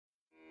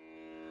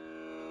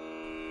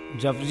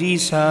ਜਪਜੀ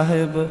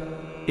ਸਾਹਿਬ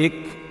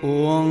ਇੱਕ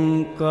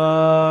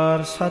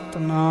ਓੰਕਾਰ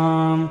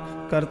ਸਤਨਾਮ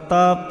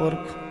ਕਰਤਾ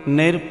ਪੁਰਖ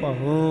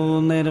ਨਿਰਭਉ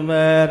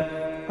ਨਿਰਵੈਰ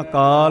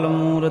ਅਕਾਲ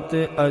ਮੂਰਤ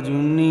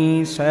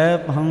ਅਜੂਨੀ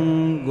ਸੈਭੰ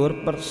ਗੁਰ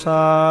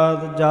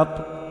ਪ੍ਰਸਾਦ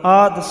ਜਪ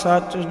ਆਦ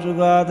ਸੱਚ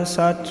ਜੁਗਾਦ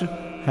ਸੱਚ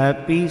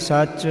ਹੈਪੀ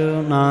ਸੱਚ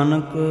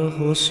ਨਾਨਕ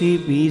ਹੋਸੀ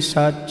ਵੀ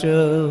ਸੱਚ।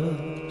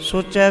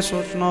 ਸੋਚੈ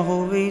ਸੋਚ ਨ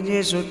ਹੋਵੀ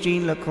ਜੇ ਸੋਚੀ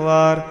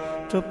ਲਖਵਾਰ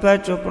ਚੁੱਪੈ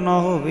ਚੁੱਪ ਨ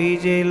ਹੋਵੀ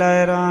ਜੇ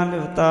ਲਹਿਰਾਂ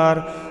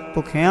ਲਿਵਤਾਰ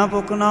ਭੁਖਿਆਂ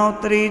ਭੁੱਖ ਨਾ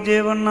ਉਤਰੀ ਜੇ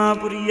ਵਰਨਾ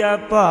ਪੁਰੀਆ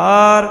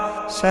ਭਾਰ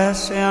ਸਹਿ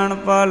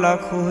ਸਿਆਣਪਾ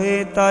ਲਖ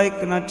ਹੋਏ ਤਾਂ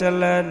ਇੱਕ ਨ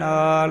ਚੱਲੈ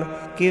ਨਾਲ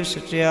ਕਿਵ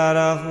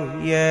ਸਚਿਆਰਾ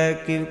ਹੋਈਐ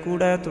ਕਿਵ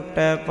ਕੂੜੈ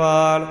ਟੁੱਟੈ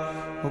ਪਾਲ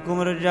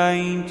ਹੁਕਮ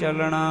ਰਜਾਈ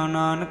ਚੱਲਣਾ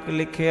ਨਾਨਕ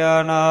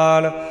ਲਿਖਿਆ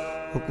ਨਾਲ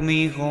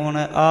ਹੁਕਮੀ ਹੋਵਨ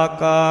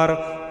ਆਕਾਰ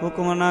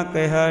ਹੁਕਮ ਨਾ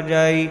ਕਿਹਾ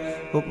ਜਾਈ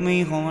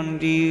ਹੁਕਮੀ ਹੋਵਨ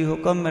ਜੀ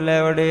ਹੁਕਮ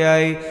ਮਿਲੈ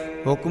ਵਡਿਆਈ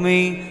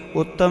ਹੁਕਮੀ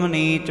ਉੱਤਮ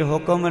ਨੀਚ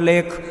ਹੁਕਮ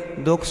ਲਿਖ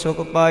ਦੁਖ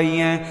ਸੁਖ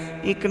ਪਾਈਐ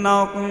ਇਕ ਨਾ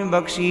ਹੁਕਮੀ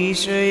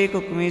ਬਖਸ਼ੀਸ਼ ਇਕ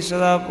ਹੁਕਮੀ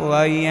ਸਦਾ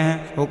ਪੁਆਈਐ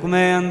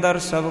ਹੁਕਮੈ ਅੰਦਰ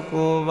ਸਭ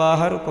ਕੋ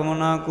ਬਾਹਰ ਹੁਕਮ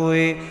ਨਾ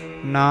ਕੋਏ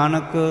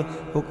ਨਾਨਕ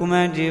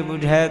ਹੁਕਮੈ ਜੇ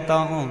ਬੁਝੈ ਤਾਂ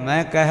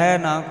ਹੋਮੈ ਕਹਿ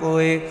ਨਾ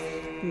ਕੋਏ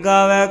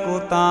ਗਾਵੈ ਕੋ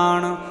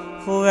ਤਾਣ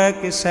ਹੋਵੈ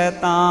ਕਿਸੈ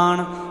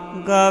ਤਾਣ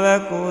ਗਾਵੈ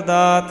ਕੋ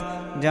ਦਾਤ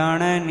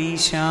ਜਾਣੈ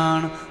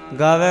ਨੀਸ਼ਾਨ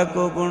ਗਾਵੈ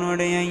ਕੋ ਗੁਣ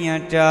ਵਡਿਆਈਆਂ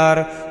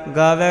ਚਾਰ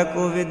ਗਾਵੈ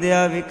ਕੋ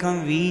ਵਿਦਿਆ ਵਿਖਮ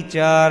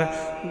ਵੀਚਾਰ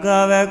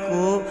ਗਾਵੈ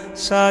ਕੋ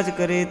ਸਾਜ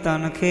ਕਰੇ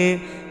ਤਨਖੇ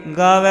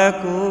ਗਾਵੈ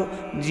ਕੋ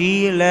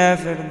ਜੀ ਲੈ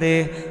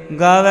ਫਿਰਦੇ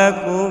ਗਾਵੈ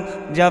ਕੋ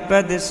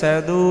ਜਾਪੈ ਦਿਸੈ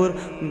ਦੂਰ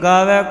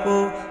ਗਾਵੈ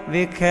ਕੋ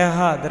ਵੇਖੈ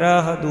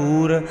ਹਾਦਰਾ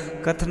ਹਦੂਰ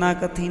ਕਥਨਾ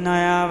ਕਥੀ ਨਾ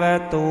ਆਵੈ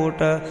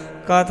ਤੋਟ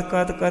ਕਥ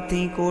ਕਥ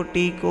ਕਥੀ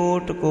ਕੋਟੀ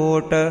ਕੋਟ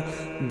ਕੋਟ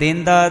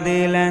ਦੇਂਦਾ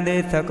ਦੇ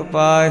ਲੈਂਦੇ ਥਕ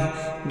ਪਾਏ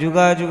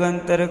ਜੁਗਾ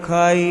ਜੁਗੰਤਰ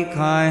ਖਾਈ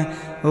ਖਾਏ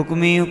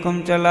ਹੁਕਮੀ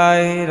ਹੁਕਮ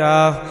ਚਲਾਏ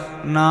ਰਾਹ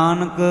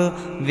ਨਾਨਕ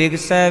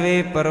ਵਿਗਸੈ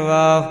ਵੇ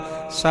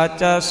ਪਰਵਾਹ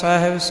ਸਾਚਾ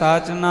ਸਾਹਿਬ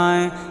ਸਾਚ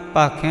ਨਾਏ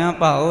ਭਾਖਿਆਂ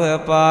ਭਾਉ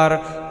ਅਪਾਰ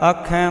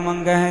ਆਖੈ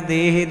ਮੰਗਹਿ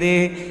ਦੇਹ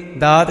ਦੇ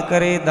ਦਾਤ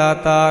ਕਰੇ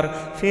ਦਾਤਾਰ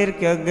ਫਿਰ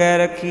ਕਿ ਅੱਗੇ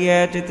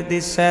ਰਖੀਐ ਚਿਤ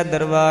ਦਿਸੈ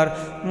ਦਰਬਾਰ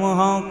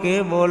ਮੂੰਹੋਂ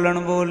ਕੇ ਬੋਲਣ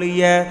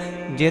ਬੋਲੀਐ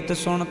ਜਿਤ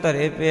ਸੁਣ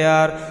ਧਰੇ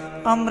ਪਿਆਰ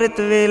ਅੰਮ੍ਰਿਤ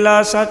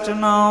ਵੇਲਾ ਸਚ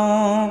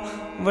ਨਾਉ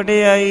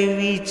ਵਡਿਆਈ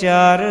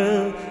ਵਿਚਾਰ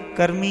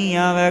ਕਰਮੀ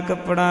ਆਵੈ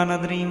ਕੱਪੜਾ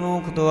ਨਦਰੀ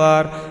ਮੋਖ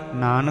ਦੁਆਰ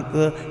ਨਾਨਕ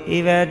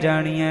ਇਵੈ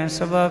ਜਾਣੀਐ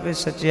ਸਭਾ ਪੇ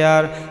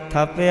ਸਚਿਆਰ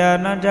ਥਾਪਿਆ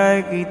ਨਾ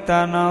ਜਾਏ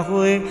ਕੀਤਾ ਨਾ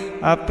ਹੋਏ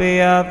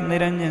ਆਪੇ ਆਪ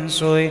ਨਿਰੰਜਨ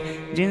ਸੋਏ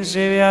ਜਿਨ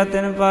ਸੇਵਿਆ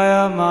ਤਿਨ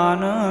ਪਾਇਆ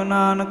ਮਾਨ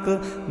ਨਾਨਕ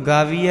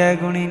ਗਾਵੀਐ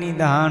ਗੁਣੀ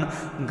ਨਿਧਾਨ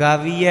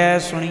ਗਾਵੀਐ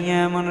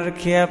ਸੁਣੀਐ ਮਨ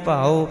ਰਖਿਆ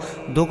ਭਾਉ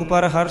ਦੁਖ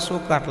ਪਰ ਹਰ ਸੋ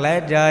ਘਟ ਲੈ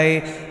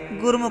ਜਾਏ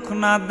ਗੁਰਮੁਖ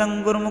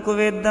ਨਾਦੰ ਗੁਰਮੁਖ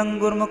ਵੇਦੰ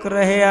ਗੁਰਮੁਖ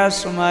ਰਹਿਆ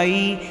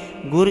ਸਮਾਈ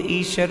ਗੁਰ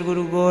ਈਸ਼ਰ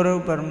ਗੁਰੂ ਗੋਰ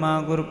ਬਰਮਾ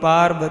ਗੁਰ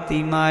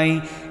ਪਾਰਬਤੀ ਮਾਈ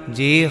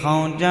ਜੇ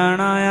ਹਉ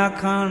ਜਾਣਾ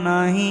ਆਖਾਂ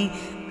ਨਾਹੀ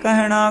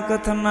ਕਹਿਣਾ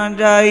ਕਥਨ ਨ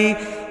ਜਾਈ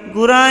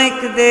ਗੁਰਾਂ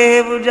ਇੱਕ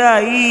ਦੇਹ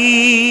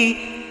ਬੁਝਾਈ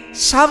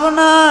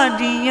ਸਭਨਾ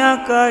ਜੀਆਂ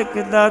ਕਾ ਇੱਕ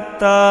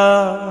ਦਾਤਾ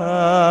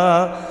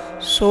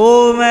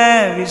ਸੋ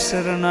ਮੈਂ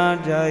ਵਿਸਰ ਨਾ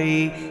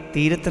ਜਾਈ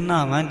ਤੀਰਥ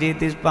ਨਾਵਾਂ ਜੇ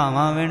ਤਿਸ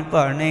ਭਾਵਾਂ ਵਿਣ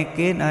ਭਾਣੇ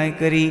ਕੇ ਨਾਇ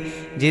ਕਰੀ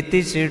ਜੇ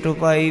ਤਿਸ ਸਿਰ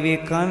ਟੁਪਾਈ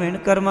ਵੇਖਾਂ ਵਿਣ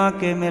ਕਰਮਾ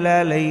ਕੇ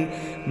ਮਿਲੈ ਲਈ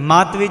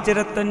ਮਤ ਵਿੱਚ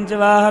ਰਤਨ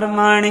ਜਵਾਹਰ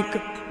ਮਾਣਿਕ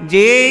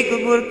ਜੇ ਇੱਕ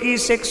ਗੁਰ ਕੀ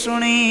ਸਿੱਖ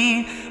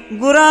ਸੁਣੀ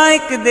ਗੁਰਾਂ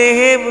ਇੱਕ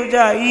ਦੇਹ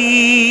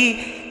ਬੁਝਾਈ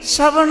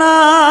ਸਭਨਾ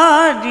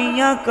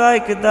ਜੀਆਂ ਕਾ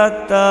ਇੱਕ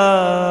ਦਾਤਾ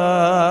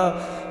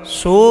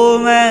ਸੋ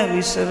ਮੈਂ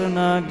ਵਿਸਰ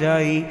ਨਾ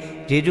ਜਾਈ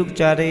ਜੇ ਜੁਗ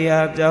ਚਾਰੇ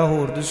ਯਾਰ ਜਾ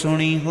ਹੋਰਦ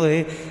ਸੁਣੀ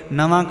ਹੋਏ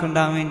ਨਵਾਂ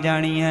ਖੰਡਾਵੇਂ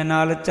ਜਾਣੀ ਹੈ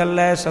ਨਾਲ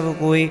ਚੱਲੈ ਸਭ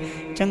ਕੋਈ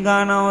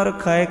ਚੰਗਾ ਨਾਉ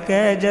ਰਖਾਇ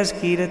ਕਹਿ ਜਸ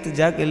ਕੀਰਤ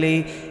ਜਗ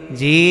ਲਈ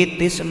ਜੇ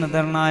ਤਿਸ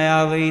ਨਦਰ ਨਾ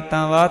ਆਵਈ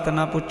ਤਾਂ ਬਾਤ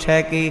ਨਾ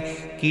ਪੁੱਛੈ ਕਿ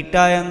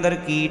ਕੀਟਾ ਅੰਦਰ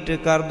ਕੀਟ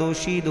ਕਰ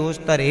ਦੋਸ਼ੀ ਦੋਸ਼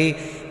ਧਰੇ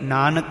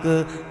ਨਾਨਕ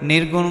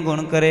ਨਿਰਗੁਣ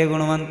ਗੁਣ ਕਰੇ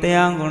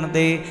ਗੁਣਵੰਤਿਆਂ ਗੁਣ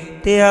ਦੇ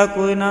ਤਿਆ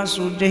ਕੋਈ ਨਾ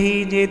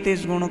ਸੂਝਹੀ ਜੇ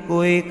ਤਿਸ ਗੁਣ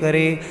ਕੋਏ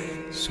ਕਰੇ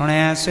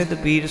ਸੁਣਿਆ ਸਿੱਧ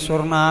ਪੀਰ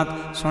ਸੁਰਨਾਥ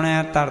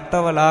ਸੁਣਿਆ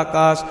ਧਰਤਵਲ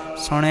ਆਕਾਸ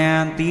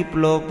ਸੁਣਿਆ ਦੀਪ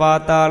ਲੋ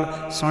ਪਾਤਾਲ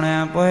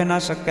ਸੁਣਿਆ ਪੋਹਿ ਨਾ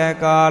ਸਕੈ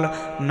ਕਾਲ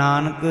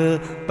ਨਾਨਕ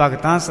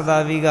ਭਗਤਾਂ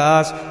ਸਦਾ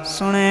ਵਿਗਾਸ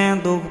ਸੁਣਿਆ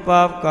ਦੁਖ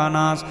ਪਾਪ ਕਾ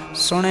ਨਾਸ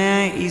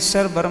ਸੁਣਿਆ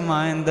ਈਸ਼ਰ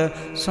ਬਰਮਾਇੰਦ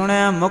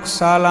ਸੁਣਿਆ ਮੁਖ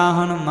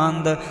ਸਾਲਾਹਨ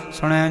ਮੰਦ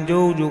ਸੁਣਿਆ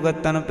ਜੋਗ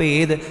ਜੁਗਤ ਤਨ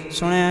ਭੇਦ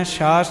ਸੁਣਿਆ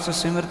ਸ਼ਾਸਤਰ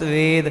ਸਿਮਰਤ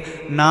ਵੇਦ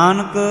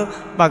ਨਾਨਕ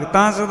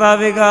ਭਗਤਾਂ ਸਦਾ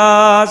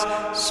ਵਿਗਾਸ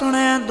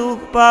ਸੁਣਿਆ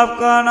ਦੁਖ ਪਾਪ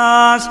ਕਾ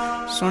ਨਾਸ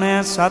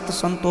ਸੁਣਿਆ ਸਤ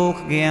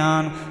ਸੰਤੋਖ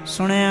ਗਿਆਨ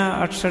ਸੁਣਿਆ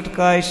 68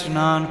 ਕਾ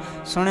ਇਸ਼ਨਾਨ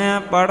ਸੁਣਿਆ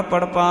ਪੜ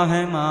ਪੜ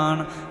ਪਾਵੈ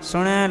ਮਾਨ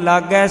ਸੁਣਿਆ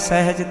ਲਾਗੈ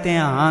ਸਹਿਜ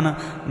ਧਿਆਨ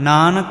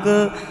ਨਾਨਕ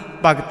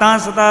ਭਗਤਾਂ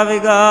ਸਦਾ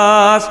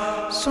ਵਿਗਾਸ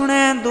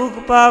ਸੁਣਿਆ ਦੁਖ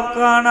ਪਾਪ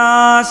ਕਾ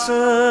ਨਾਸ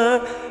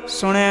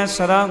ਸੁਣਿਆ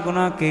ਸਰਾ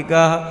ਗੁਨਾ ਕੇ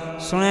ਗਾਹ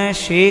ਸੁਣਿਆ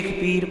ਸ਼ੇਖ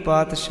ਪੀਰ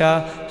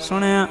ਪਾਤਸ਼ਾਹ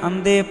ਸੁਣਿਆ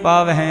ਅੰਧੇ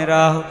ਪਾਵਹਿ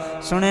ਰਾਹ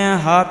ਸੁਣਿਆ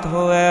ਹੱਥ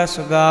ਹੋਵੈ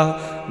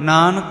ਸੁਗਾਹ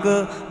ਨਾਨਕ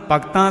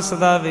ਭਗਤਾਂ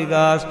ਸਦਾ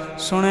ਵਿਗਾਸ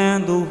ਸੁਣਿਆ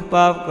ਦੁਖ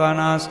ਪਾਪ ਕਾ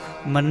ਨਾਸ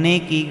ਮੰਨੇ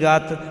ਕੀ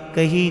ਗਤ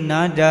ਕਹੀ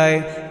ਨਾ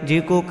ਜਾਏ ਜੇ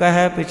ਕੋ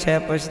ਕਹਿ ਪਿਛੈ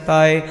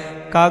ਪਛਤਾਏ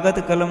ਕਾਗਦ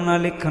ਕਲਮ ਨਾ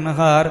ਲਿਖਨ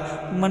ਹਾਰ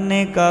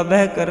ਮੰਨੇ ਕਾ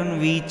ਬਹਿ ਕਰਨ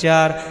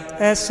ਵਿਚਾਰ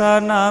ਐਸਾ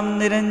ਨਾਮ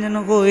ਨਿਰੰਜਨ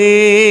ਹੋਏ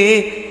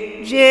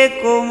ਜੇ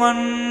ਕੋ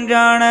ਮਨ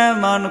ਜਾਣੈ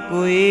ਮਨ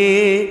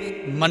ਕੋਏ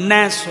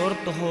ਮੰਨੈ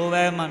ਸੁਰਤ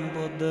ਹੋਵੈ ਮਨ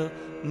ਬੁੱਧ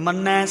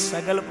ਮੰਨੈ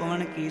ਸਗਲ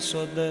ਭਵਨ ਕੀ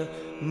ਸੁਧ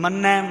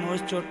मन्नै मोह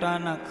चोटा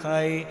न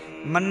खाए,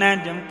 मन्नै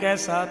जम कै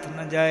साथ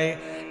न जाए।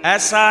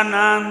 ऐसा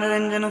नाम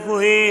निरंजन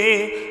होए,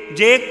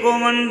 जे को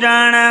मन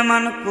जानै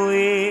मन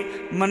कोए।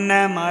 मन्नै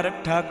मार्ग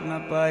ठाक न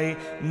पाए,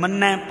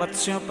 मन्नै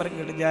पथस्यों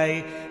प्रगट जाए।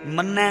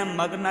 मन्नै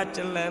मग न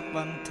चलै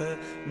पंथ,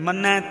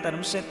 मन्नै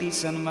धर्म से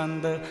तीसन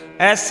बंद।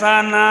 ऐसा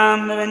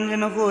नाम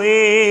निरंजन होए,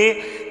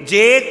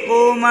 जे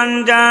को मन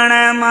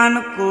जानै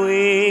मन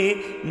कोए।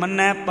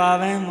 मन्नै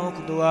पावै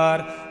मोख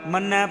द्वार,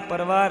 मन्नै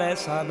परवार है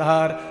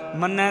साधार।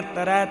 मन्नै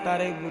तरै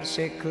तारे गुर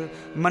सिख,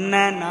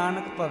 मन्नै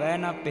नानक भवै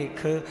न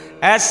भिख।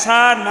 ऐसा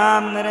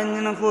नाम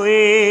निरंजन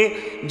होए,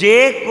 जे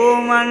को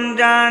मन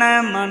जानै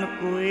मन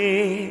कोए।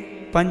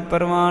 पंच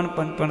परवान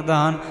पंच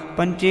प्रधान,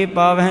 पंचे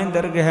पावै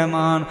दरगह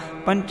मान।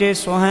 पंचे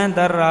सोहै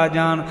दर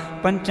राजान,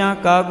 पंचा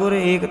का गुर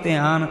एक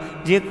ध्यान।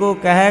 जे को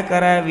कह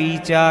करै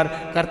विचार,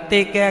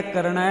 करते कह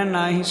करना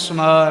नाहि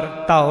समार।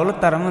 धौल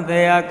धर्म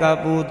दया का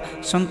पूत,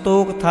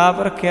 संतोख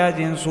थाप रखिया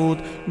जिन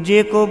सूत।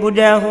 जे को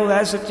बुझै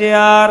होवै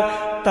सचियार,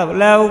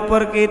 धवलै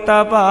उपर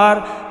कीता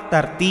भार।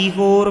 धरती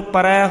होर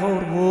परै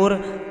होर होर,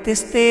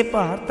 तिसते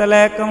भार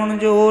तलै कवन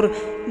जोर।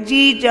 जी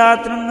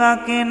जात रंगा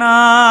के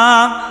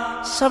नाम,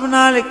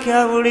 सबना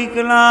लिखिया बड़ी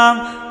कलाम।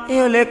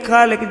 यो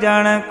लेखा लिख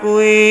जाने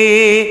कोई,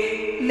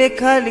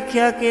 लेखा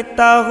लिखिया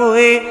केता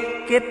होए।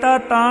 केता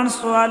तान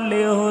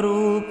सवाले हो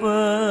रूप,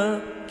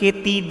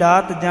 केती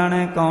दात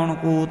जाने कौन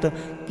कूत।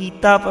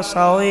 कीता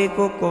पसाओ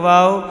को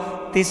कुवाओ,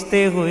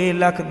 तिसते होए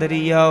लख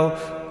दरियाओ।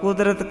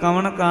 कुदरत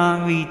कवन का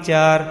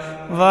विचार,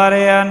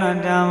 वारिया न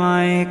जावा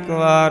एक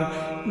बार।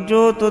 जो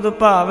तुद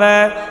भावै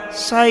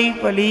साई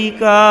भली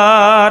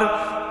कार,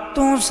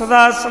 तू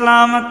सदा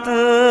सलामत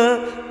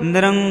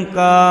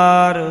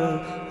निरंकार।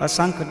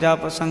 असंख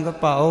जप असंख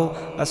भाओ,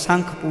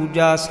 असंख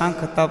पूजा असंख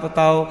तप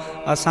ताओ।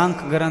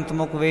 असंख ग्रंथ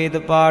मुख वेद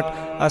पाठ,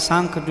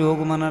 असंख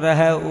जोग मन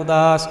रहै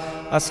उदास।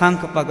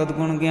 असंख भगत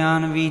गुण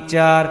ज्ञान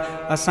विचार,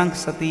 असंख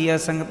सती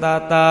असंख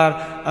दातार।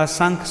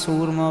 असंख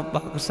सूरम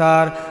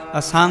भगसार,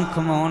 असंख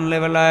मोहन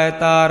लिवलाय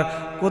तार।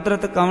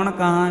 कुदरत कवन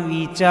कहाँ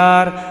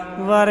विचार,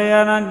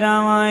 वारिया न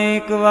जावा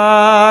एक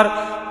बार।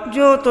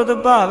 जो तुद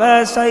भावै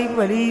साई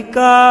भली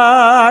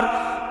कार,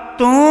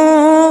 तू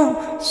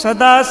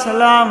सदा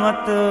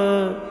सलामत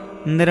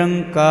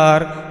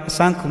निरंकार।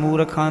 असंख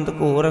मूर्ख अंध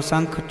घोर,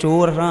 असंख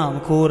चोर राम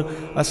खोर।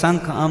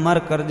 असंख अमर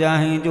कर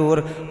जाहें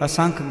जोर,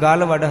 असंख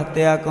गाल वड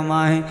हत्या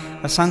कमाहें।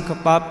 असंख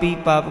पापी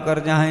पाप कर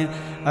जाहें,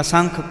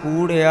 असंख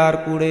कूड़ियार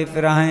कूड़े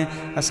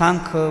फिराहें।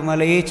 असंख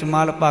मलेच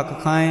मल भख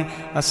खाएं,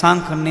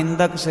 असंख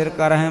निंदक सिर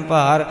करहें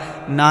भार।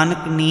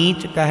 नानक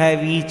नीच कहे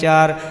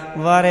विचार,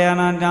 वारिया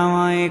न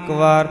जावा एक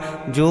बार।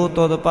 जो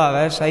तुद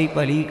भावै साई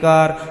भली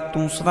कार,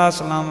 तू सदा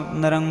सलामत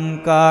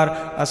निरंकार।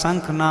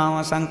 असंख नाम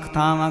असंख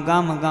थाम,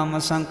 गम गम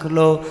असंख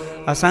लो।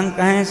 असंख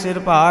हैं सिर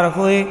भार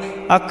होए,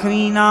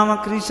 अखरी नाम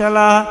अखरी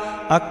सलाह।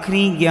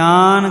 अखरी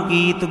ज्ञान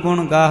गीत गुण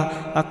गाह,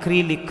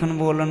 अखरी लिखन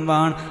बोलन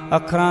बाण।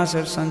 अखरां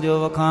सिर संजो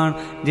वखाण,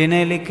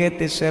 जिन्हें लिखे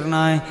तिस सिर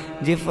नाए।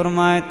 जे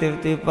फरमाए तिव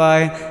तिव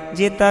पाए,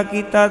 जेता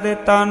कीता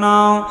देता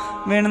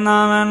नाम। बिन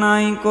नामै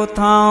नाई को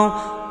थाओ,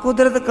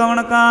 कुदरत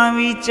कवन का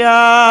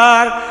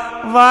विचार।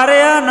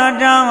 वारिया न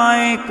जावा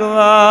एक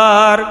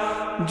बार,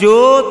 जो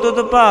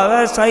तुद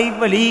भावै साई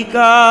भली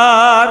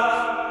कार।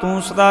 तू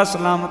सदा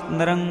सलामत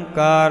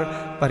निरंकार।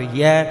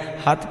 भरियै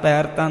हथ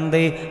पैर तन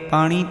दे,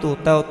 पानी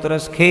धोता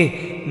उतरस खे।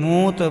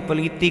 मूत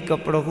पलीती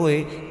कपड़ होए,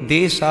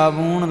 दे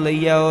साबून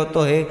लईया ओ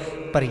धोए।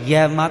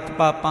 भरियै मत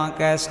पापां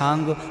कै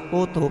संग,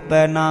 ओ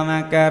धोपै नावै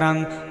कै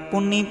रंग।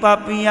 पुन्नी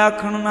पापी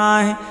आखण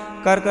नाहे,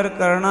 कर कर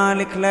करना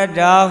लिख लै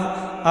जाओ।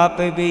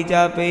 आपे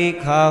बीजा पे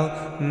खाओ,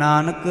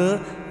 नानक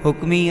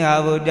हुक्मी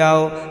आवो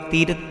जाओ।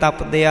 तीरथ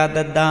तप दया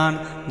ददान,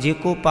 जे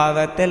को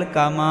पावै तिल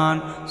का मान।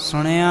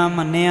 सुनिया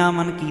मन्निया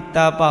मन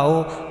कीता भाओ,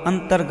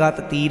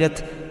 अंतरगत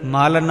तीरथ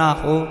मल ना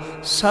हो।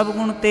 सब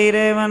गुण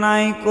तेरे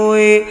मनाई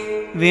कोय,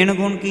 विण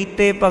गुण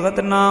कीते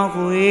भगत ना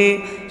होए।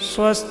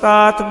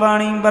 स्वस्तात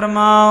बाणी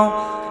बरमाओ,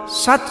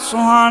 सत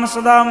सुहान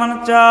सदा मन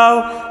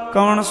चाओ।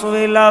 कवन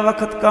सुवेला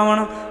वखत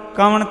कवन,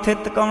 कवन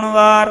थित कवन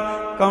वार।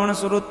 कवन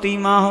सुरुति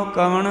माहो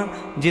कवन,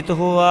 जित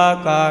हो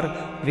आकार।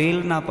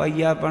 वेल ना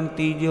पाइया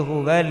पंती, जो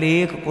होवै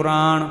लेख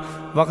पुराण।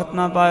 वक्त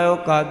ना पायो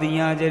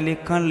कादियाँ, जे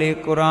लिखन ले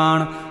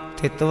कुरान।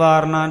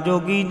 थितवार ना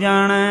जोगी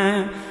जानै,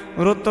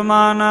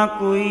 रुतमा ना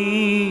कोई।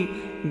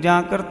 जा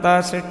करता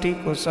सिठी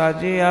को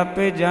साजे,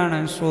 आपे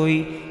जानै सोई।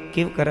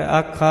 किव कर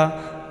आखा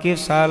किव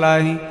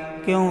सालाही,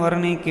 क्यों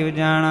वरनी किव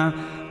जाना।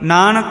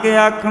 नानक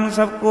आखन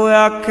सबको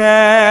आखै,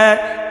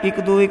 एक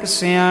दो एक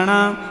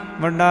सियाणा।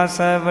 वड्डा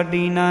साहिब वड्डी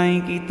नाई,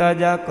 कीता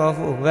जा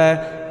कहो वै।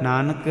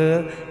 नानक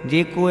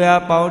जे कोया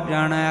पाओ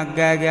जाना,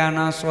 अग्गै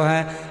ज्ञाना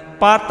सोहै।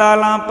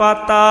 पातालां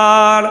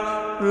पाताल,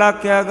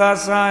 लाख्या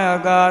गासा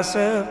आगास।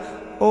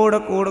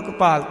 ओढ़क ओढ़क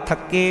भाल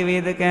थके,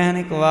 वेद कहन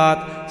एक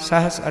बात।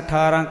 सहस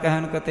 18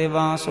 कहन कते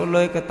बांस, सोलो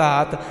एक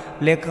तात।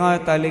 लेखा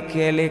ता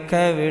लिखे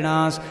लेखै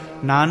विनाश।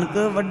 नानक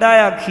वड्डा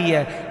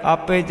आखिए,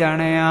 आपे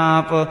जाने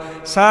आप।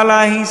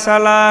 सालाही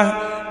सलाह,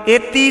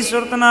 एती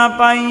सुरत ना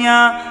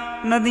पाइयां।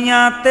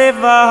 नदियाँ ते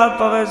वाह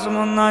पवे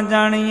समुंद ना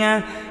जानिया।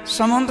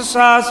 समुंद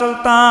सा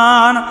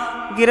सुल्तान,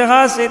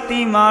 ਗਿਰਹਾ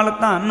ਸੇਤੀ ਮਾਲ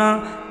ਧਨ,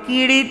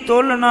 ਕੀੜੀ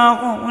ਤੁਲ ਨਾ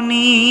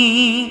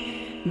ਹੋਣੀ।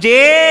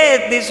 ਜੇ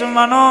ਤਿਸ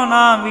ਮਨੋ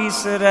ਨਾ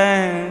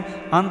ਵਿਸਰੈ,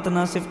 ਅੰਤ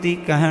ਨਾ ਸਿਫਤੀ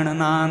ਕਹਿਣ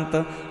ਨਾ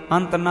ਅੰਤ,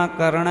 ਅੰਤ ਨਾ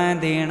ਕਰਣੈ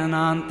ਦੇਣ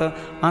ਨਾ ਅੰਤ,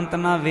 ਅੰਤ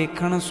ਨਾ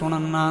ਵੇਖਣ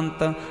ਸੁਣਨ ਨਾ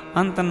ਅੰਤ,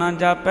 ਅੰਤ ਨਾ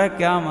ਜਾਪੈ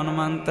ਕਿਆ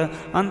ਮਨਮੰਤ,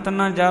 ਅੰਤ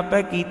ਨਾ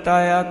ਜਾਪੈ ਕੀਤਾ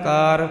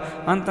ਆਕਾਰ,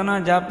 ਅੰਤ ਨਾ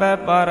ਜਾਪੈ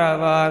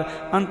ਪਾਰਾਵਾਰ,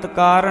 ਅੰਤ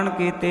ਕਾਰਨ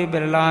ਕੀਤੇ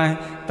ਬਿਰਲਾਏ,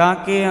 ਤਾਂ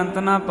ਕਿ ਅੰਤ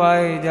ਨਾ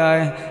ਪਾਏ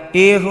ਜਾਏ।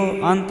 ਇਹੋ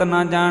ਅੰਤ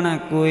ਨਾ ਜਾਣੈ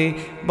ਕੋਇ,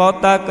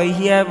 ਬਹੁਤਾ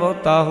ਕਹੀਐ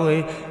ਬਹੁਤਾ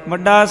ਹੋਏ।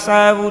 ਵੱਡਾ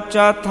ਸਾਹਿਬ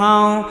ਉੱਚਾ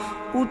ਥਾਉ,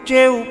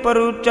 ਉੱਚੇ ਉੱਪਰ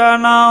ਉੱਚਾ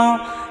ਨਾਉ,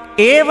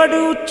 ਏ ਵਡ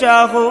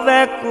ਉੱਚਾ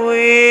ਹੋਵੈ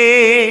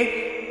ਕੋਇ,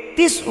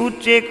 ਤਿਸ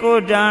ਉੱਚੇ ਕੋ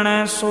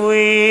ਜਾਣੈ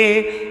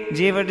ਸੋਏ।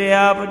 ਜੇ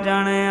ਵਡਿਆਪ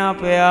ਜਾਣੈ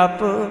ਆਪ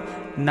ਆਪ,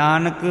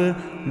 ਨਾਨਕ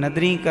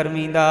ਨਦਰੀ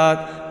ਕਰਮੀ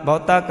ਦਾਤ।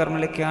 ਬਹੁਤਾ ਕਰਮ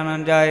ਲਿਖਿਆ ਨਾ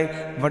ਜਾਏ,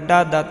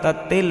 ਵੱਡਾ ਦਾਤਾ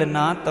ਤਿਲ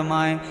ਨਾ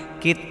ਤਮਾਏ।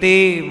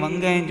 ਕਿਤੇ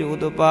ਵੰਗੈ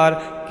ਜੋਦ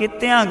ਪਾਰ,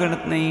 ਕਿਤਿਆਂ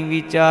ਗਣਤ ਨਹੀਂ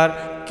ਵਿਚਾਰ।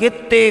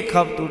 ਕਿਤੇ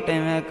ਖਪ ਟੂਟੇ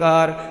ਮੈਂ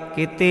ਕਾਰ,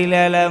 ਕਿਤੇ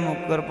ਲੈ ਲੈ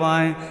ਮੁਕਰ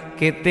ਪਾਏ।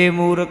 ਕਿਤੇ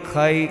ਮੂਰਖ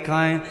ਖਾਈ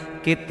ਖਾਏ,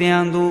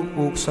 ਕਿਤਿਆਂ ਦੂ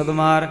ਭੂਖ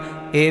ਸਦਮਾਰ।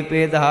 ਏ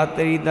ਭੇਦਾ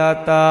ਤੇਰੀ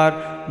ਦਾਤਾਰ,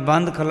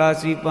 ਬੰਦ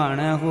ਖਲਾਸੀ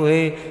ਭਾਣੈ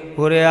ਹੋਏ।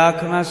 ਹੋਰੇ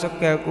ਆਖ ਨਾ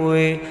ਸਕੈ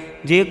ਕੋਏ,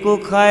 ਜੇ ਕੋ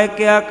ਖਾਏ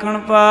ਕੇ ਆਖਣ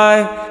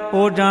ਪਾਏ।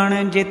 ਉਹ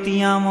ਜਾਣੇ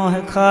ਜੇਤੀਆਂ ਮੋਹ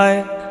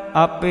ਖਾਏ,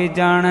 ਆਪੇ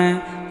ਜਾਣੈ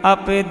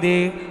ਆਪੇ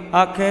ਦੇ,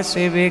 ਆਖੇ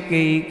ਸੇਵੇ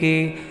ਕਈ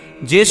ਕੇ।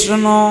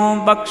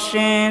 ਜਿਸਨੂੰ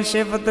ਬਖਸ਼ੇ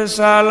ਸਿਫਤ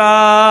ਸਾਲਾ,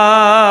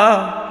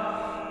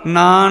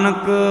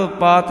 ਨਾਨਕ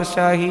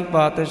ਪਾਤਸ਼ਾਹੀ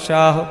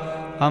ਪਾਤਸ਼ਾਹ।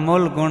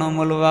 ਅਮੁੱਲ ਗੁਣ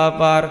ਅਮੁੱਲ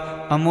ਵਾਪਾਰ,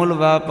 ਅਮੁੱਲ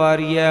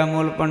ਵਾਪਾਰੀਐ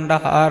ਅਮੁੱਲ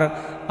ਭੰਡਾਰ।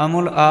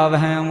 ਅਮੁੱਲ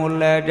ਆਵਹਿ ਅਮੁੱਲ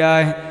ਲੈ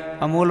ਜਾਏ,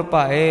 ਅਮੁੱਲ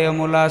ਭਾਏ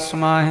ਅਮੁੱਲ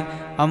ਆਸਮਾਏ।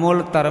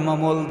 ਅਮੁੱਲ ਧਰਮ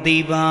ਅਮੁੱਲ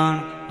ਦੀਵਾਨ,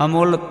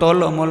 ਅਮੁੱਲ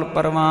ਤੁਲ ਅਮੁੱਲ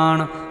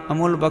ਪਰਵਾਨ।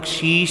 ਅਮੁੱਲ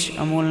ਬਖਸ਼ੀਸ਼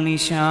ਅਮੁੱਲ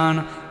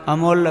ਨਿਸ਼ਾਨ,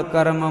 ਅਮੁੱਲ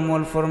ਕਰਮ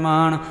ਅਮੁੱਲ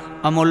ਫੁਰਮਾਨ।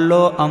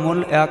 ਅਮੁੱਲੋ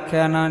ਅਮੁੱਲ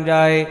ਆਖਿਆ ਨਾ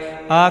ਜਾਏ,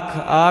 ਆਖ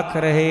ਆਖ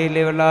ਰਹੇ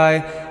ਲਿਵ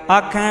ਲਾਏ।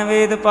 ਆਖੈ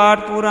ਵੇਦ ਪਾਠ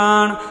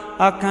ਪੁਰਾਣ,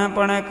 ਆਖੈ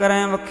ਪੜ੍ਹੈ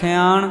ਕਰੈ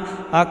ਵਖਿਆਣ।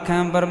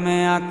 ਆਖੈ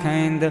ਬਰਮੇ ਆਖੈ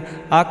ਇੰਦ,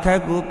 ਆਖੈ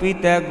ਗੋਪੀ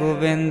ਤੈ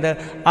ਗੋਬਿੰਦ।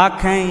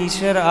 ਆਖੈ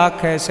ਈਸ਼ਰ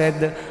ਆਖੈ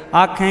ਸਿੱਧ,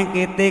 ਆਖੈ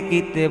ਕੀਤੇ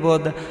ਕੀਤੇ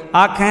ਬੁੱਧ।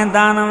 ਆਖੈ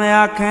ਦਾਨਵ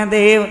ਆਖੈ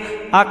ਦੇਵ,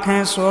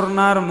 ਆਖੈ ਸੁਰ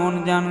ਨਰ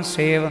ਮੁਨ ਜਨ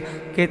ਸੇਵ।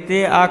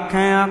 ਕਿਤੇ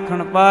ਆਖੈ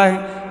ਆਖਣ ਪਾਏ,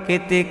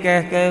 ਕਿਤੇ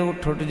ਕਹਿ ਕਹਿ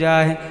ਉੱਠ ਉੱਠ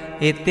ਜਾਏ।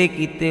 ਏਤੇ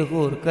ਕੀਤੇ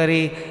ਹੋਰ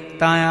ਕਰੇ,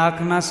 ਤਾਂ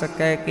ਆਖ ਨਾ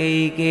ਸਕੈ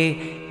ਕਈ ਕੇ।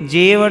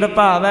 ਜੇ ਵਡ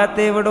ਭਾਵੈ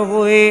ਤੇ ਵਡ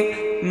ਹੋਏ,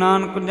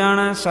 ਨਾਨਕ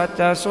ਜਾਣੈ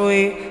ਸਾਚਾ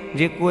ਸੋਏ।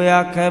 ਜੇ ਕੋਈ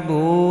ਆਖੈ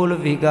ਭੂਲ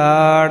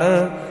ਵਿਗਾੜ,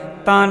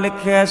 ਤਾਂ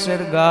ਲਿਖਿਆ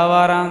ਸਿਰ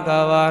ਗਾਵਾਰਾਂ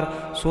ਗਾਵਾਰ।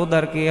 ਸੋ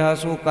ਦਰ ਕਿਹਾ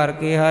ਸੋ ਕਰ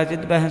ਕਿਹਾ,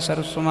 ਜਿਤ ਬਹਿ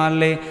ਸਰਬ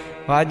ਸਮਾਲੇ।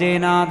 ਵਾਜੇ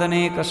ਨਾਦ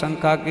ਅਨੇਕ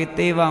ਸੰਖਾ,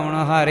 ਕੀਤੇ ਵਾਵਣ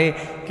ਹਾਰੇ।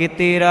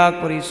 ਕੀਤੇ ਰਾਗ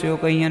ਪਰਿਸਿਓ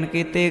ਕਹੀਨ,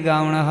 ਕੀਤੇ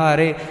ਗਾਵਣ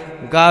ਹਾਰੇ।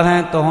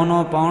 ਗਾਵੈ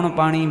ਤੋਹਨੋ ਪਾਉਣ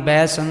ਪਾਣੀ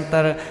ਬੈ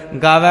ਸੰਤਰ,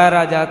 ਗਾਵੈ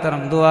ਰਾਜਾ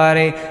ਧਰਮ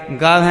ਦੁਆਰੇ।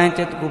 ਗਾਵੈ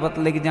ਚਿਤ ਕੁਪਤ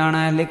ਲਿਖ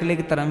ਜਾਣੈ, ਲਿਖ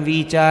ਲਿਖ ਧਰਮ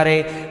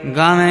ਵਿਚਾਰੇ।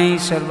 ਗਾਵੈ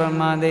ਈਸ਼ਰ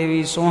ਬ੍ਰਹਮਾ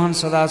ਦੇਵੀ, ਸੋਹਣ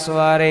ਸਦਾ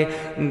ਸਵਾਰੇ।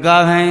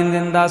 ਗਾਵੈ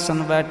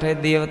ਇੰਦਿੰਦਾਸਨ ਬੈਠੇ,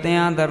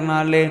 ਦੇਵਤਿਆਂ ਦਰ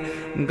ਨਾਲੇ।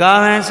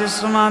 ਗਾਵੈ ਸਿਸ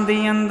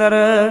ਸਮਾਧੀ ਅੰਦਰ,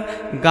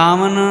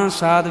 ਗਾਵਨ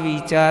ਸਾਧ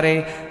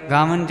ਵਿਚਾਰੇ।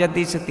 ਗਾਵਨ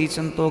ਜਤੀ ਸਤੀ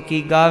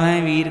ਸੰਤੋਖੀ, ਗਾਵੈ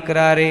ਵੀਰ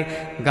ਕਰਾਰੇ।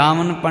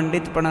 ਗਾਵਨ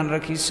ਪੰਡਿਤ ਪੜਨ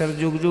ਰਖੀ, ਸਰ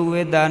ਜੁਗ ਜੁਗ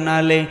ਵੇਦਾ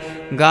ਨਾਲੇ।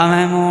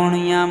 ਗਾਵੈ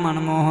ਮੋਹਣੀਆਂ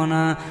ਮਨਮੋਹਨ,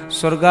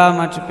 ਸੁਰਗਾ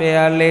ਮਚ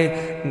ਪਿਆਲੇ।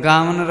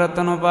 ਗਾਵਨ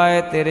ਰਤਨ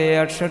ਪਾਏ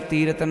ਤੇਰੇ, ਅਠਸਠ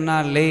ਤੀਰਥ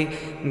ਨਾਲੇ।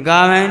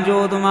 ਗਾਵੈ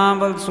ਜੋਧ ਮਾਂ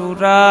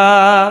ਬਲਸੂਰਾ,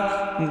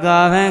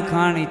 ਗਾਵੈ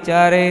ਖਾਣੀ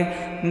ਚਾਰੇ।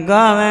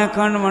 ਗਾਵੈ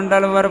ਖੰਡ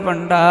ਮੰਡਲ ਵਰ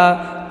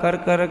ਭੰਡਾ, ਕਰ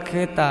ਕਰ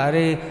ਰਖੇ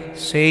ਧਾਰੇ।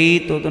 ਸਈ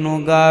ਤੁਧ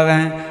ਨੂੰ ਗਾਵੈ,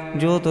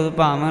 ਜੋ ਤੁਧ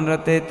ਭਾਵਨ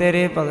ਰਤੇ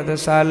ਤੇਰੇ ਭਗਤ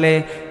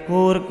ਸਾਲੇ।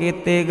 ਹੋਰ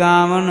ਕੀਤੇ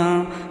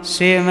ਗਾਵਨ,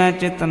 ਸੇਵੈ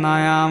ਚਿਤ ਨਾ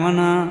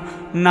ਆਵਨ।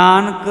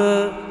 ਨਾਨਕ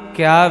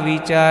ਕਿਆ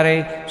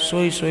ਵਿਚਾਰੇ,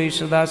 ਸੋਈ ਸੋਈ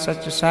ਸਦਾ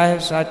ਸੱਚ। ਸਾਹਿਬ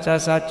ਸਾਚਾ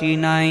ਸਾਚੀ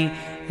ਨਾਈ,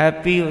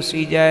 ਹੈਪੀ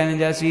ਹੋਸੀ ਜੈ ਨ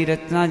ਜੈਸੀ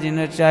ਰਚਨਾ ਜਿਨ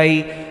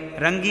ਰਚਾਈ।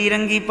 ਰੰਗੀ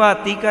ਰੰਗੀ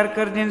ਭਾਤੀ ਕਰ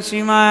ਕਰ ਜਿਨ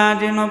ਸੀ ਮਾਇਆ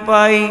ਜਿਨੁ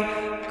ਪਾਈ।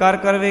 ਕਰ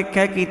ਕਰ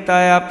ਵੇਖੈ ਕੀਤਾ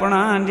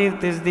ਆਪਣਾ, ਜਿਵ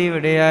ਤਿਸ ਦੀ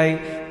ਵਡਿਆਈ।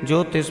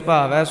 ਜੋ ਤਿਸ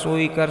ਭਾਵੈ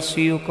ਸੋਈ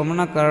ਕਰਸੀ, ਹੁਕਮ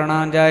ਨ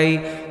ਕਰਣਾ ਜਾਈ।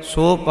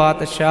 ਸੋ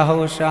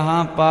ਪਾਤਸ਼ਾਹੋ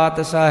ਸ਼ਾਹਾਂ ਪਾਤ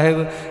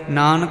ਸਾਹਿਬ,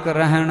 ਨਾਨਕ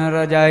ਰਹਿਣ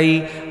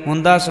ਰਜਾਈ।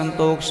 ਹੁੰਦਾ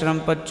ਸੰਤੋਖ ਸ਼ਰਮ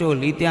ਪਤ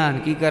ਝੋਲੀ, ਧਿਆਨ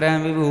ਕੀ ਕਰੈ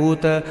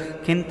ਵਿਭੂਤ।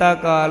 ਖਿੰਤਾ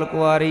ਕਾਲ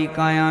ਕੁਆਰੀ,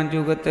 ਕਾਇਆ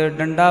ਜੁਗਤ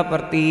ਡੰਡਾ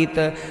ਪ੍ਰਤੀਤ।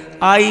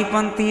 ਆਈ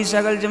ਪੰਥੀ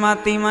ਸਗਲ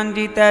ਜਮਾਤੀ, ਮਨ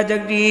ਜੀਤੈ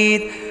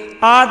ਜਗਜੀਤ।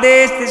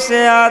 ਆਦੇਸ਼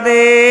ਤਿਸੈ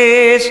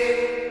ਆਦੇਸ਼,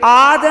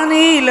 ਆਦ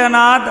ਨੀਲ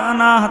ਅਨਾਦ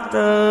ਅਨਾਹਤ।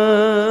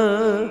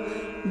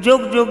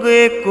 ਜੁਗ ਜੁਗ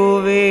ਏਕੋ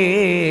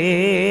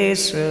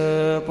ਵੇਸ,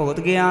 ਭਗਤ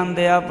ਗਿਆਨ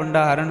ਦਿਆ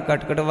ਭੰਡਾਰਨ।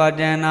 ਕਟ ਕਟ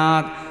ਵਾਜੈ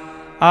ਨਾਦ,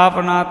 ਆਪ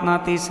ਨਾਤ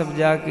ਨਾਤੀ ਸਭ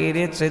ਜਾ ਕੇ।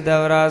 ਰਿਤ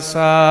ਸਿਧਵਰਾ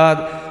ਸਾਧ,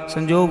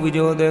 ਸੰਜੋਗ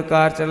ਵਿਜੋਦ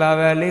ਕਾਰ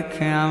ਚਲਾਵੈ।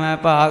 ਲਿਖਿਆ ਮੈਂ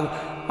ਭਾਗ,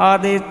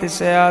 ਆਦੇਸ਼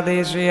ਤਿਸੈ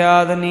ਆਦੇਸ਼।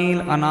 ਆਦ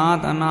ਨੀਲ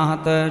ਅਨਾਦ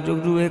ਅਨਾਹਤ, ਜੁਗ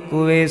ਜੁਗ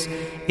ਏਕੋ ਵੇਸ।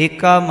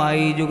 ਏਕਾ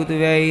ਮਾਈ ਜੁਗਤ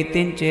ਵਿਆਈ,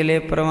 ਤਿੰਨ ਚੇਲੇ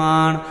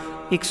ਪ੍ਰਵਾਨ।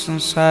 ਇੱਕ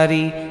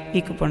ਸੰਸਾਰੀ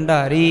ਇੱਕ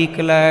ਭੰਡਾਰੀ, ਇੱਕ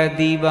ਲੈ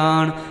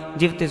ਦੀਵਾਨ।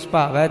 ਜਿਵ ਤਿਸ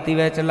ਭਾਵੈ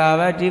ਤਿਵੈ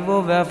ਚਲਾਵੈ,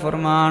 ਜਿਵੋ ਵੈ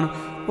ਫਰਮਾਨ।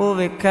 ਉਹ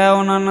ਵੇਖੈ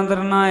ਉਹਨਾਂ ਨਦਰ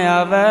ਨਾ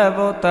ਆਵੈ,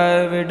 ਬਹੁਤਾ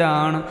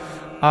ਵਿਡਾਣ।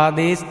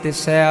 ਆਦੇਸ਼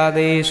ਤਿਸੈ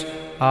ਆਦੇਸ਼,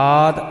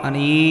 ਆਦ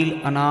ਅਨੀਲ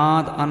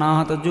ਅਨਾਦ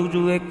ਅਨਾਹਤ, ਜੁਗ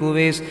ਜੁਗ ਏਕੋ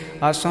ਵੇਸ।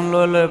 ਆਸਨ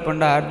ਲੋਲ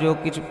ਭੰਡਾਰ, ਜੋ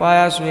ਕਿਛ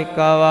ਪਾਇਆ ਸੋ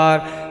ਏਕਾ ਵਾਰ।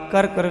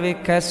 कर कर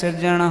वेखै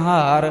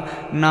सिरजणहार।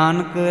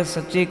 नानक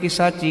सच्चे की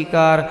साची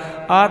कार,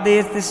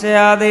 आदेश तिसे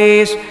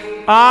आदेश,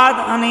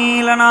 आद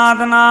अनील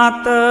अनाद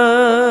नाथ।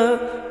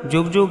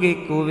 जुग जुग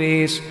एको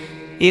वेश,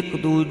 एक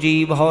दूजी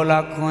भौ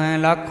लाखों है,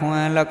 लाखों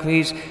है लख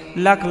बीस,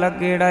 लख लख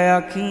गेड़ा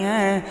आखी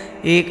है,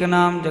 एक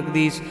नाम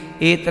जगदीश।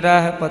 ए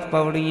तरह पत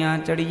पवड़ियाँ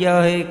चढ़िया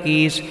है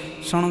कीस,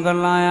 सुन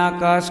गल्लां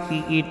आकाश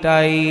की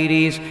टाई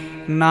रीस।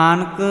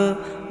 नानक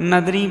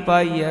नदरी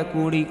पाई है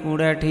कूड़ी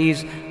कूड़ै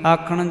ठीस,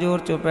 आखण जोर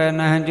चुपै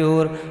नह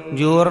जोर,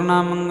 जोर ना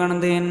मंगण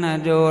देन न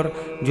जोर,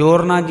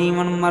 जोर ना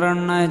जीवन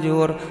मरण न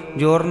जोर,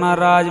 जोर ना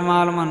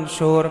राजमाल मन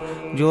शोर,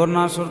 जोर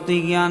ना सुरती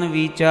ज्ञान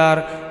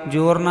विचार,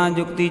 जोर ना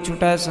जुक्ति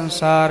छुटै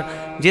संसार।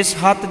 जिस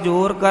हथ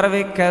जोर कर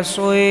वेखै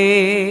सोए,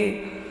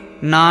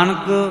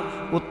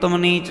 नानक उत्तम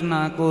नीच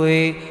ना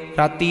कोय।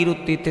 राती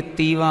रुती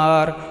तित्ती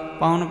वार,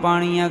 पवन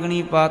पानी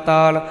अग्नि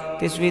पाताल,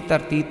 तिसवी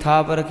धरती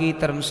थाप रखी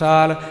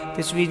धर्मसाल।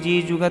 तिसवी जी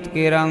जुगत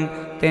के रंग,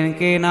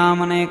 तिनके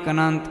नाम अनेक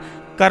अनंत।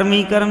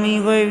 कर्मी कर्मी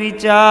होए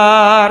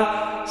विचार,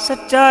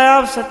 सच्चा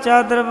आप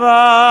सच्चा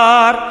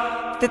दरबार।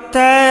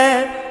 तिथै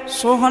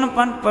सोहन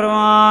पंच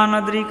परवान,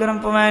 अदरी करम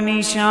पवै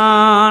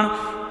निशान।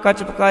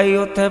 कच पकाई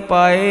उथे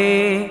पाए,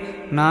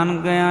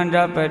 नानक गया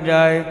जापै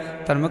जाए।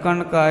 धर्म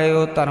खंड काए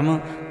ओ धर्म,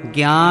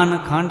 ज्ञान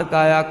खंड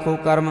का आखो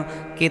कर्म।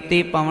 केते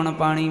पवन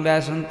पानी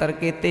वैसंतर,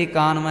 केते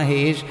कान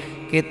महेश,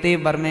 केते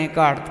बरमे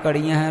घाट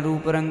कड़ियाँ हैं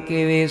रूप रंग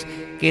के वेश।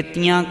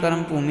 केतियाँ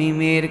कर्म भूमि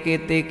मेर,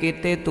 केते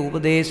केते धूप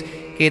देश,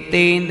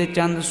 केते इंद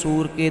चंद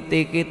सूर,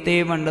 केते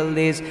केते मंडल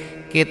देश।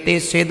 केते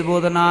सिद्ध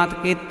बोधनाथ,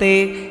 केते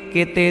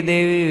केते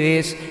देवी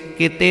वेश,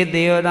 केते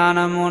देवदान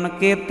मुन,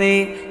 केते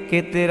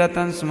केते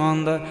रतन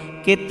समुंद।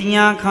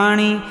 केतियाँ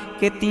खाणी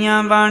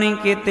केतियाँ बाणी,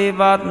 केते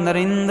बात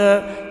नरिंद,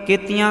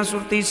 केतियाँ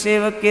सुरती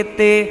सेवक,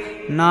 केते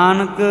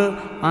नानक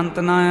अंत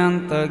न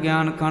अंत।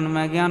 ज्ञान खंड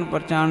में ज्ञान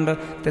प्रचंड,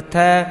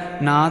 तिथै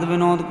नाद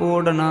विनोद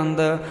कोड आनंद।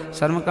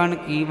 सरमखंड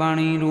की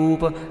बाणी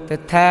रूप,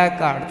 तिथै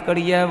घाट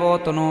कड़िया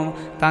बहुत नोम।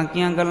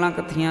 तांकियाँ गल्लां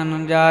कथियां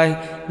न जाए,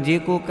 जे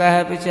को कह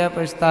पिछै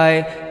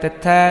पछताए।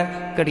 तिथै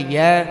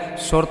घड़िया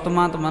सुरत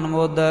मत मन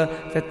मुद,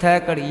 तिथै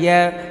घड़िया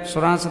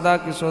सुरां सदा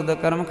की सुध।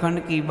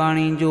 कर्मखंड की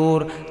बाणी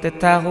जोर,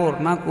 तिथै होर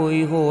ना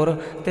कोई होर।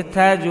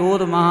 तिथै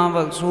जोध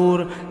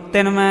महाबलसूर,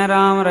 तिन मैं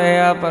राम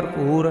रहा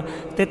भरपूर।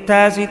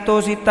 तिथै सीतो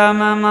सीता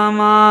मैं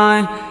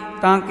मामाए,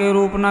 ताके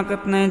रूप न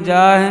कितने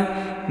जाहे।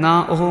 ना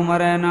ओह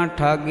मरै ना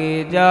ठागे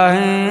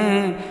जाहे,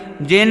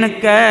 जिन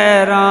कै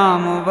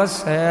राम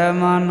वसै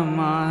मन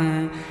माहे।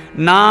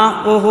 ना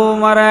ओह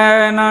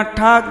मरै ना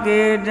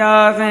ठागे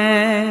जाहे,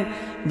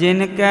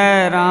 जिन कै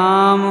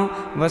राम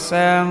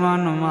वसै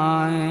मन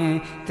माहे।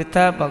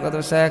 तिथै भगत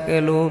वसै के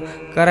लो,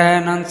 करह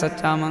नंद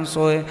सच्चा मन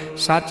सोए।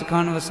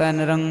 सचखंड वसै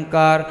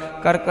निरंकार,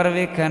 कर कर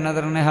वेखै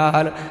नदर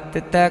निहाल।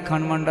 तिथै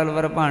खंड मंडल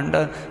वर भंड,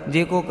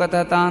 जे को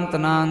कथा तांत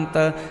नांत।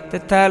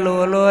 तिथै लो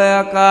लो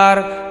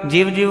आकार,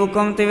 जीव जीव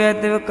हुकम तिवै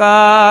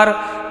तिवकार।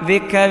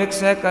 वेखै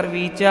विकसै कर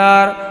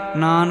विचार,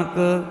 नानक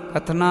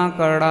कथना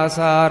करड़ा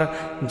सार।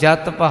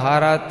 जत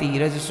पहारा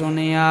धीरज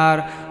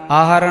सुनियार,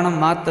 आहरण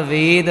मत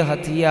वेद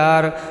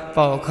हथियार।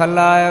 भौ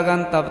खला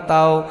अगन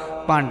तपताओ,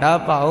 भांडा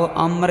भाओ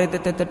अमृत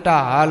तित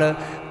ढाल।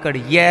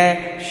 घड़िया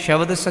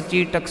शब्द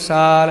सच्ची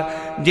टकसाल,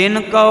 जिन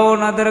कहो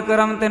नदर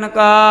करम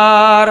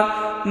तिनकार।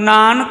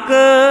 नानक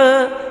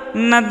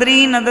नदरी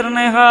नदर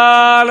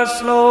निहाल।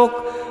 श्लोक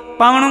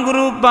पवन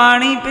गुरु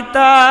बाणी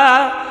पिता,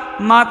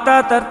 माता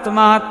तरत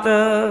मात।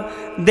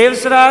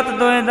 दिवस रात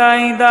दोए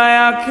दाई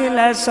दाया,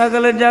 खिलै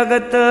सगल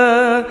जगत।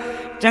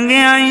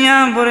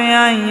 चंगियाइयां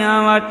बुरियाइयां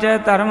वाचै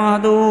धर्म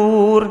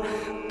हदूर।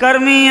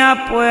 करमी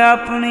आपो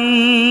अपनी,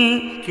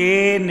 के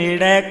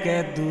नेड़े कै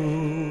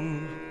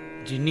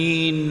दूर। जिनी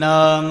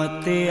नाम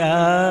ते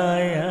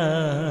आया,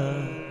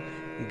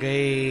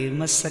 गए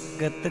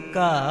मसक्कत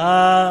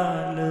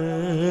काल।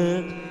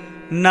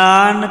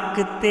 नानक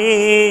ते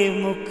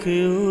मुख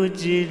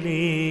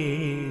उजले,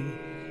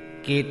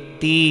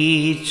 केती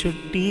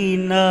छुट्टी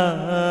नाल।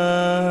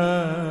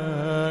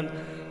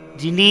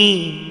 जिनी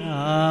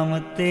नाम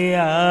ते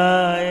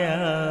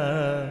आया,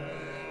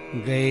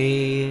 गए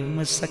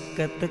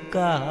मसक्कत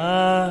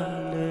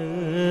काल।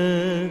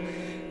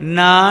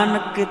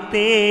 नानक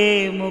ते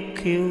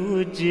मुख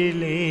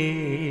उजले,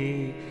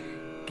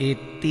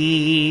 केती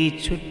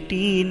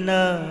छुट्टी नाल।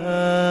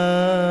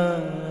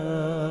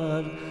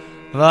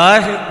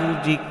 वाहिगुरु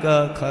जी का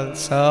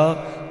खालसा,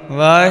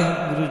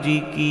 वाहिगुरु जी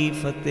की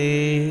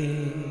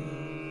फतेह।